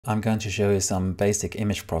I'm going to show you some basic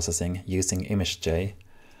image processing using ImageJ.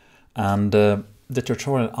 And the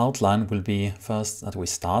tutorial outline will be first that we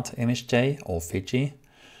start ImageJ or Fiji.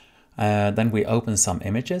 Then we open some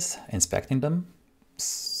images, inspecting them.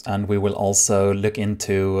 And we will also look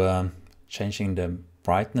into changing the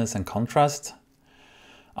brightness and contrast.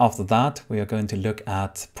 After that, we are going to look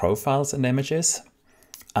at profiles in images.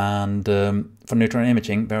 And for neutron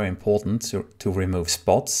imaging, very important to remove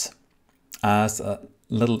spots. As a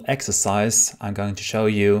little exercise, I'm going to show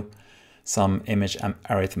you some image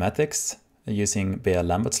arithmetics using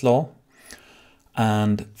Beer-Lambert's law.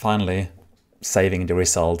 And finally, saving the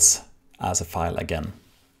results as a file again.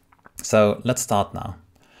 So let's start now.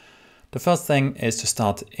 The first thing is to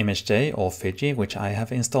start ImageJ or Fiji, which I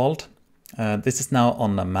have installed. This is now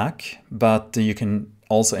on a Mac, but you can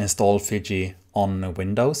also install Fiji on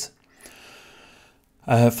Windows.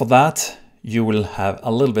 For that, you will have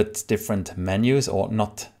a little bit different menus, or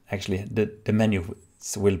not actually, the menus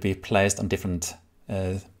will be placed on different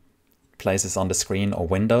places on the screen or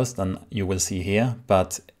windows than you will see here,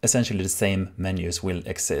 but essentially the same menus will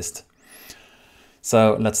exist.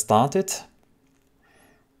 So let's start it.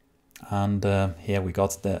 And here we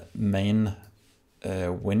got the main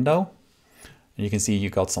window. And you can see you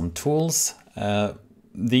got some tools.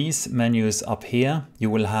 These menus up here you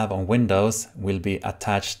will have on Windows will be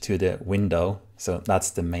attached to the window. So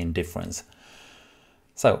that's the main difference.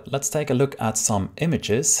 So let's take a look at some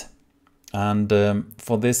images. And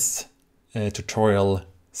for this tutorial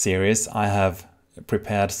series, I have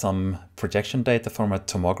prepared some projection data from a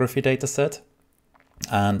tomography dataset.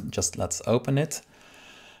 And just let's open it.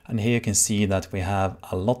 And here you can see that we have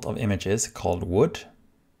a lot of images called wood.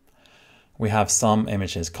 We have some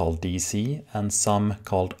images called DC and some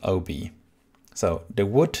called OB. So the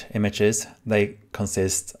wood images, they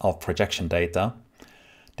consist of projection data.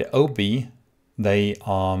 The OB, they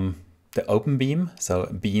are the open beam, so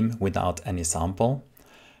beam without any sample.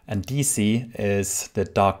 And DC is the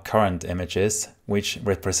dark current images, which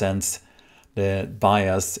represents the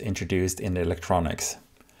bias introduced in the electronics.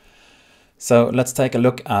 So let's take a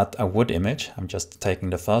look at a wood image. I'm just taking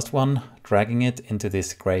the first one, dragging it into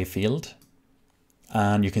this gray field.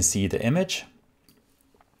 And you can see the image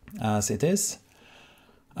as it is.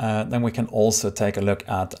 Then we can also take a look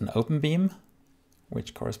at an open beam,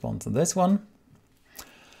 which corresponds to this one.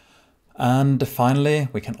 And finally,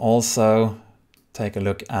 we can also take a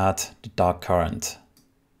look at the dark current.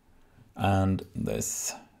 And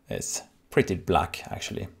this is pretty black,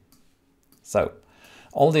 actually. So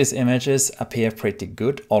all these images appear pretty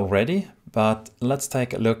good already, but let's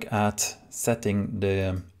take a look at setting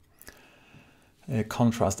the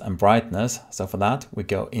contrast and brightness. So for that, we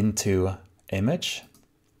go into Image,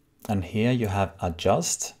 and here you have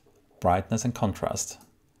Adjust, Brightness and Contrast.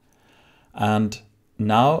 And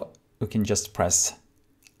now we can just press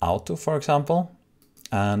Auto, for example,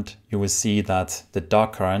 and you will see that the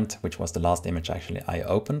dark current, which was the last image actually I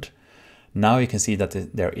opened, now you can see that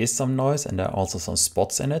there is some noise and there are also some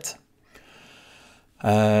spots in it.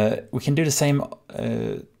 We can do the same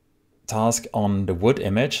task on the wood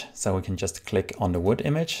image. So we can just click on the wood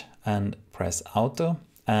image and press Auto,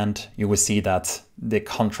 and you will see that the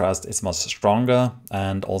contrast is much stronger,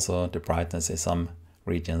 and also the brightness in some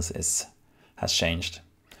regions has changed.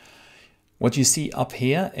 What you see up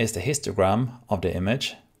here is the histogram of the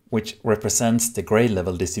image, which represents the gray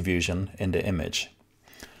level distribution in the image.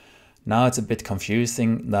 Now it's a bit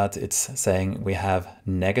confusing that it's saying we have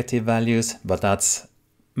negative values, but that's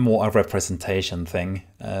more a representation thing.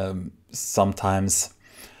 Sometimes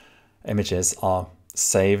images are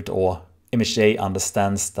saved, or ImageJ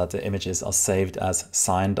understands that the images are saved as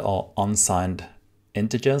signed or unsigned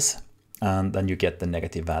integers, and then you get the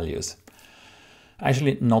negative values.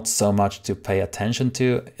 Actually, not so much to pay attention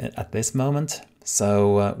to at this moment,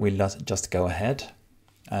 so we'll just go ahead.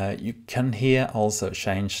 You can here also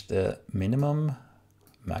change the minimum,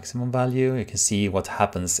 maximum value. You can see what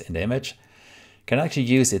happens in the image. You can actually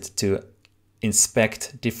use it to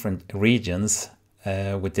inspect different regions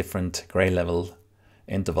with different gray level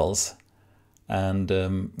intervals. And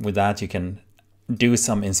with that, you can do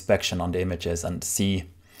some inspection on the images and see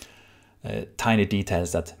tiny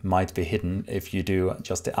details that might be hidden if you do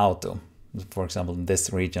just the auto. For example, in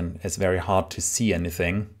this region, it's very hard to see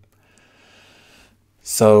anything.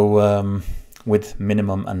 So with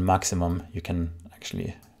minimum and maximum, you can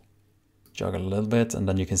actually juggle a little bit, and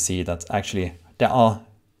then you can see that actually there are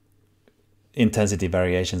intensity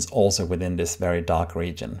variations also within this very dark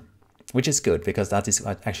region, which is good because that is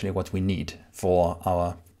actually what we need for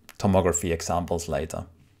our tomography examples later.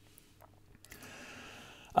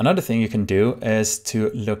 Another thing you can do is to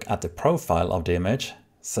look at the profile of the image.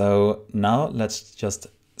 So now let's just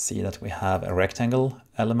see that we have a rectangle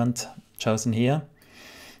element chosen here.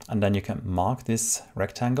 And then you can mark this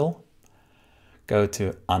rectangle, go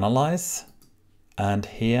to Analyze, and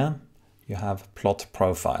here you have Plot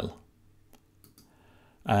Profile.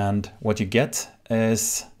 And what you get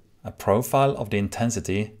is a profile of the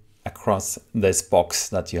intensity across this box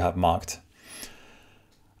that you have marked.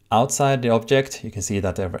 Outside the object, you can see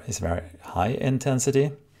that there is very high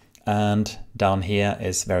intensity, and down here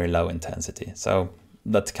is very low intensity. So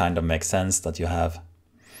that kind of makes sense that you have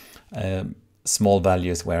small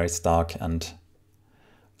values where it's dark and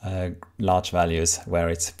large values where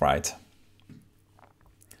it's bright.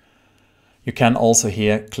 You can also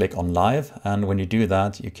here click on Live, and when you do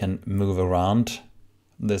that, you can move around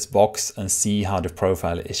this box and see how the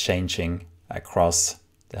profile is changing across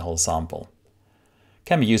the whole sample.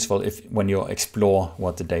 Can be useful when you explore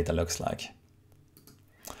what the data looks like.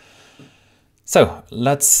 So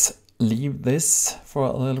let's leave this for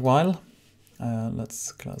a little while.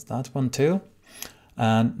 Let's close that one too.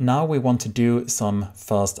 And now we want to do some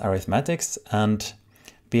first arithmetics, and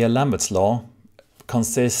Beer-Lambert's law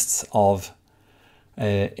consists of,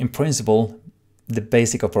 in principle, the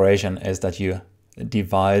basic operation is that you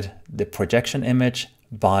divide the projection image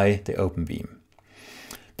by the open beam.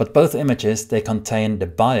 But both images, they contain the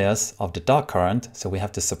bias of the dark current, so we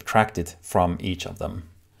have to subtract it from each of them.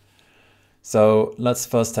 So let's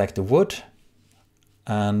first take the wood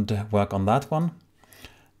and work on that one.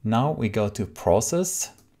 Now we go to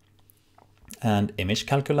Process and Image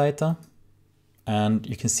Calculator. And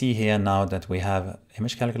you can see here now that we have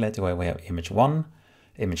Image Calculator where we have Image 1,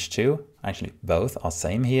 Image 2. Actually, both are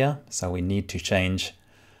same here. So we need to change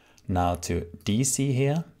now to DC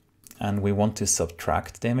here. And we want to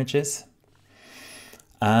subtract the images.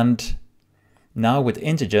 And now with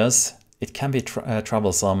integers, it can be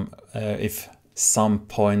troublesome if some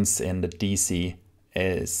points in the DC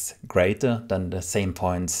is greater than the same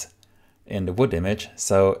points in the wood image.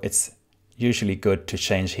 So it's usually good to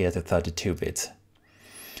change here to 32-bit.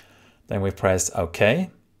 Then we press OK,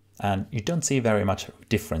 and you don't see very much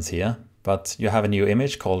difference here, but you have a new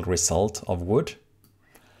image called Result of Wood.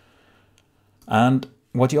 And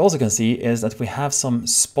what you also can see is that we have some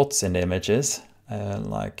spots in the images,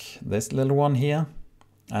 like this little one here.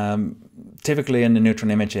 Typically in the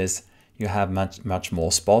neutron images, you have much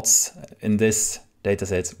more spots. In this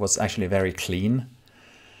dataset, it was actually very clean.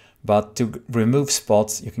 But to remove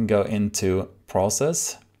spots, you can go into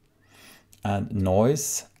Process and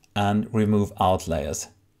Noise and remove outliers.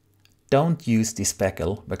 Don't use the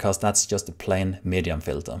speckle because that's just a plain medium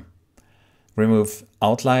filter. Remove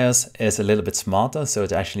outliers is a little bit smarter, so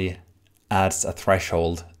it actually adds a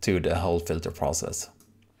threshold to the whole filter process.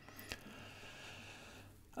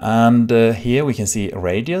 And here we can see a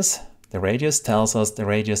radius. The radius tells us the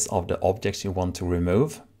radius of the objects you want to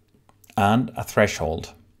remove, and a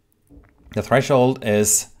threshold. The threshold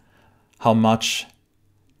is how much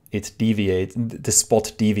it deviates, the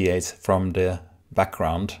spot deviates from the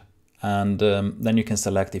background. And then you can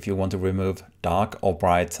select if you want to remove dark or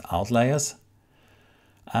bright outliers.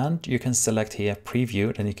 And you can select here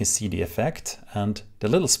Preview, and you can see the effect. And the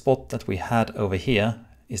little spot that we had over here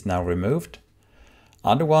is now removed.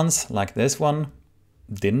 Other ones, like this one,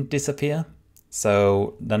 didn't disappear.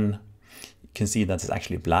 So then you can see that it's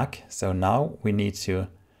actually black. So now we need to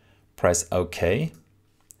press OK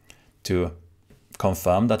to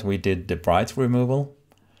confirm that we did the bright removal.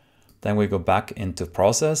 Then we go back into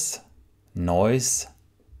Process, Noise,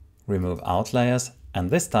 Remove Outliers, and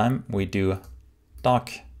this time we do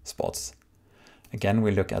dark spots. Again,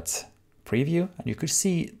 we look at Preview, and you could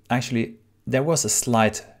see actually there was a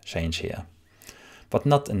slight change here, but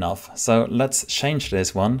not enough. So let's change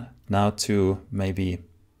this one now to maybe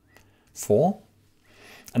 4.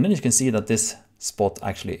 And then you can see that this spot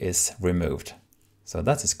actually is removed. So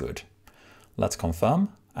that is good. Let's confirm.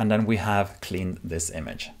 And then we have cleaned this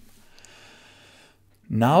image.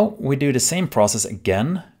 Now we do the same process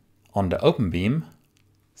again on the open beam.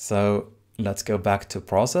 So let's go back to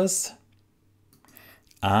Process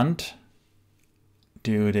and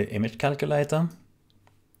do the image calculator.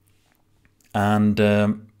 And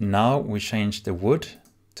now we change the wood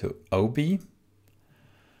to OB.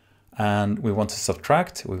 And we want to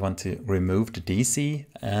subtract, we want to remove the DC,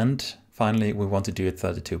 and finally we want to do it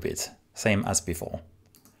 32-bit, same as before.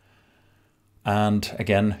 And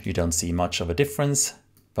again, you don't see much of a difference,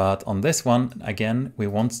 but on this one, again, we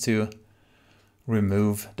want to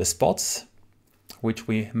remove the spots, which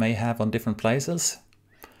we may have on different places.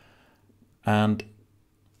 And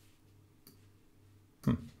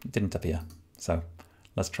it didn't appear. So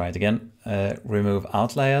let's try it again. Remove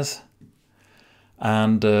outliers.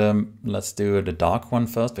 And let's do the dark one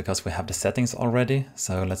first because we have the settings already.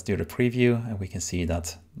 So let's do the preview, and we can see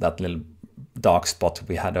that that little dark spot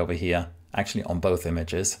we had over here, actually on both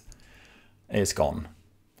images, is gone.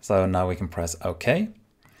 So now we can press OK.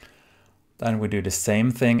 Then we do the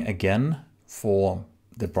same thing again for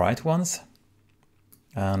the bright ones.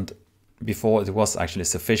 And before, it was actually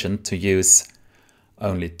sufficient to use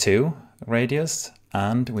only 2 radius,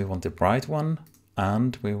 and we want the bright one,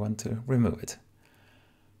 and we want to remove it.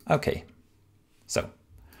 Okay, so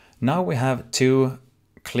now we have 2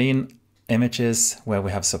 clean images where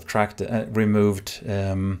we have removed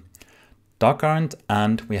dark current,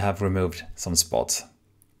 and we have removed some spots.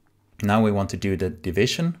 Now we want to do the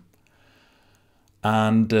division,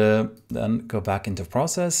 and then go back into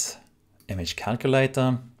Process, Image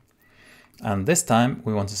Calculator, and this time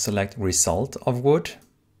we want to select Result of Wood,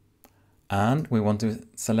 and we want to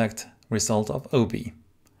select Result of OB.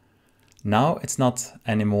 Now it's not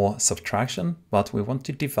anymore subtraction, but we want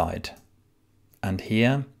to divide. And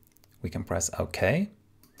here we can press OK.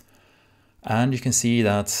 And you can see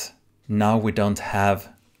that now we don't have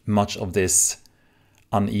much of this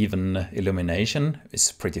uneven illumination.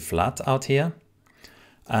 It's pretty flat out here.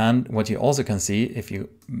 And what you also can see, if you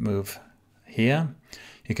move here,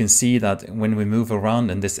 you can see that when we move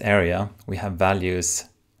around in this area, we have values.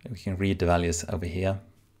 We can read the values over here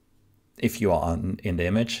if you are in the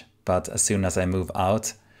image. But as soon as I move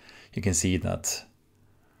out, you can see that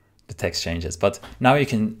the text changes. But now you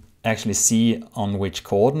can actually see on which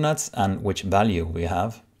coordinates and which value we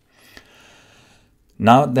have.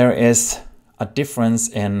 Now there is a difference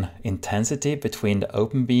in intensity between the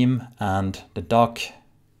open beam and the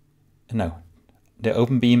the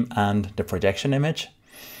open beam and the projection image.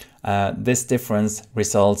 This difference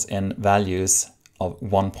results in values of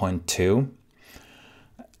 1.2.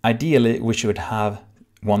 Ideally, we should have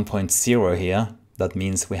 1.0 here. That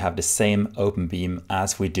means we have the same open beam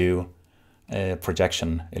as we do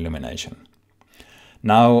projection illumination.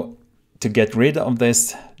 Now, to get rid of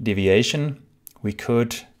this deviation, we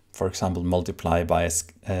could, for example, multiply by a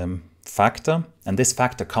factor. And this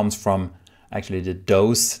factor comes from actually the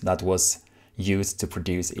dose that was used to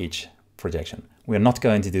produce each projection. We're not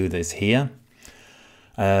going to do this here,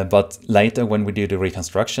 but later when we do the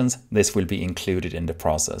reconstructions, this will be included in the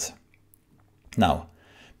process. Now,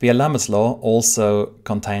 Beer-Lambert's law also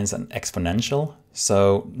contains an exponential.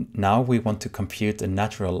 So now we want to compute the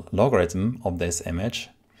natural logarithm of this image.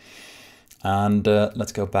 And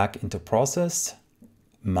let's go back into Process,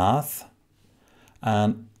 Math,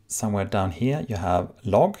 and somewhere down here you have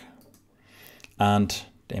log, and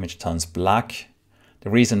the image turns black. The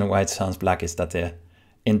reason why it turns black is that the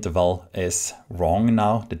interval is wrong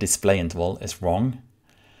now. The display interval is wrong.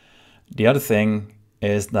 The other thing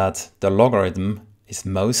is that the logarithm is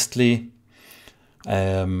mostly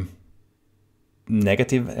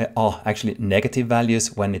negative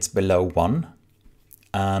values when it's below 1,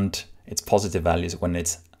 and it's positive values when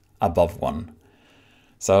it's above 1.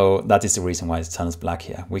 So that is the reason why it turns black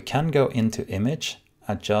here. We can go into Image,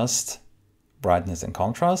 adjust brightness and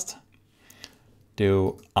contrast,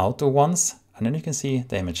 do auto once, and then you can see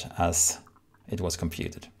the image as it was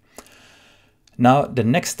computed. Now the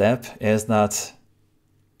next step is that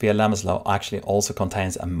Beer-Lambert's law actually also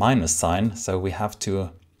contains a minus sign, so we have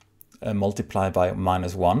to multiply by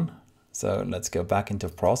 -1. So let's go back into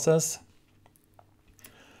Process,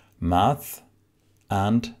 Math,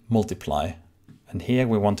 and Multiply. And here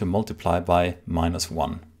we want to multiply by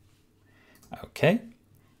 -1. Okay.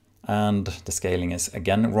 And the scaling is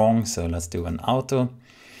again wrong, so let's do an auto.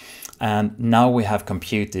 And now we have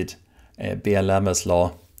computed Beer-Lambert's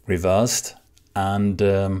law reversed. And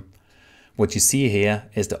what you see here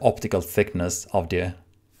is the optical thickness of the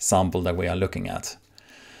sample that we are looking at.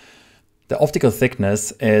 The optical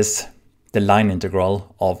thickness is the line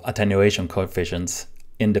integral of attenuation coefficients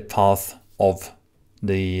in the path of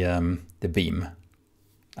the beam.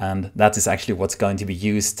 And that is actually what's going to be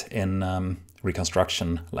used in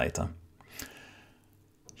reconstruction later.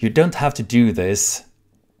 You don't have to do this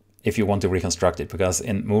if you want to reconstruct it, because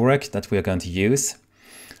in Murek that we are going to use,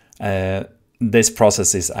 this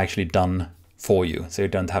process is actually done for you, so you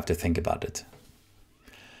don't have to think about it.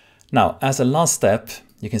 Now, as a last step,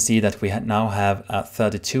 you can see that we now have a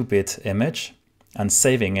 32-bit image, and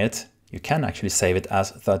saving it, you can actually save it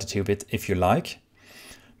as 32-bit if you like,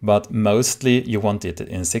 but mostly you want it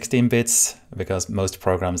in 16 bits because most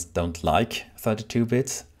programs don't like 32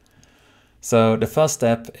 bits. So the first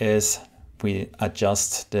step is we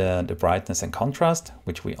adjust the brightness and contrast,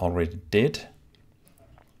 which we already did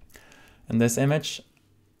in this image,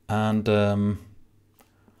 and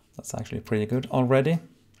that's actually pretty good already.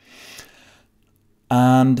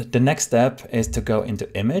 And the next step is to go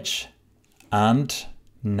into image, and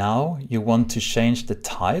now you want to change the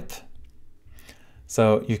type.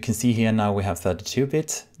 So you can see here now we have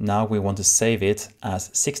 32-bit. Now we want to save it as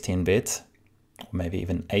 16-bit, or maybe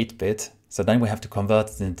even 8-bit. So then we have to convert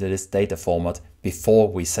it into this data format before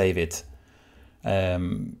we save it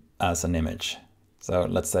as an image. So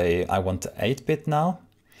let's say I want 8-bit now.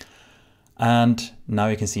 And now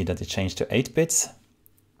you can see that it changed to 8 bits.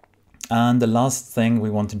 And the last thing we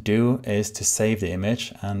want to do is to save the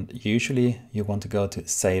image. And usually you want to go to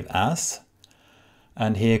Save As.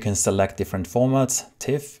 And here you can select different formats.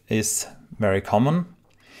 TIFF is very common.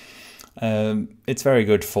 It's very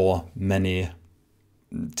good for many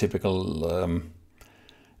typical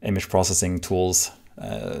image processing tools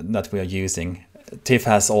that we are using. TIFF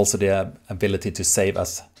has also the ability to save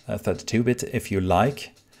as 32-bit if you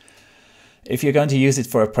like. If you're going to use it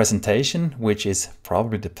for a presentation, which is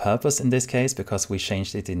probably the purpose in this case, because we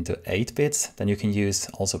changed it into 8 bits, then you can use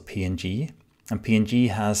also PNG. And PNG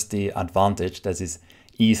has the advantage that is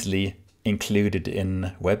easily included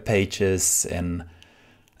in web pages, in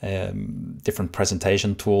different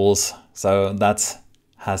presentation tools. So that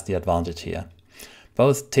has the advantage here.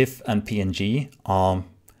 Both TIFF and PNG are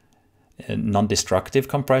non-destructive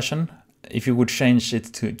compression. If you would change it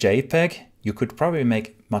to JPEG, you could probably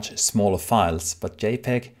make much smaller files, but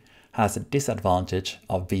JPEG has a disadvantage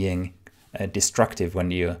of being destructive when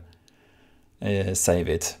you save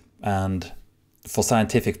it. And for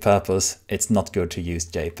scientific purpose, it's not good to use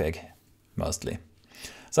JPEG mostly.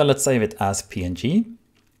 So let's save it as PNG.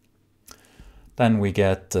 Then we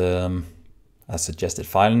get a suggested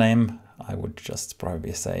file name. I would just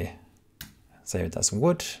probably say save it as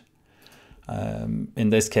wood. In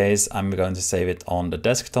this case, I'm going to save it on the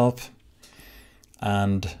desktop,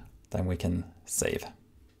 and then we can save.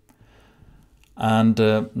 And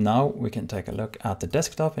now we can take a look at the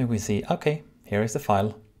desktop and we see, okay, here is the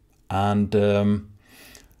file. And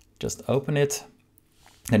just open it,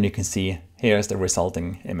 and you can see here's the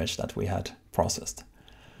resulting image that we had processed.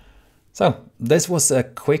 So this was a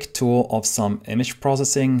quick tour of some image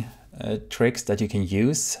processing tricks that you can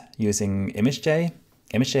use using ImageJ.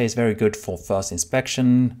 ImageJ is very good for first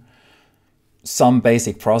inspection, some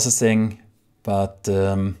basic processing, but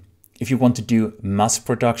if you want to do mass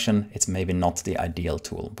production, it's maybe not the ideal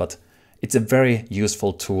tool, but it's a very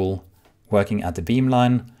useful tool working at the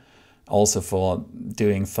beamline, also for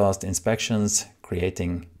doing first inspections,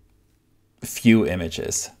 creating a few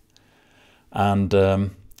images. And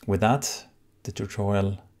with that, the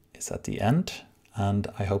tutorial is at the end, and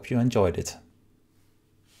I hope you enjoyed it.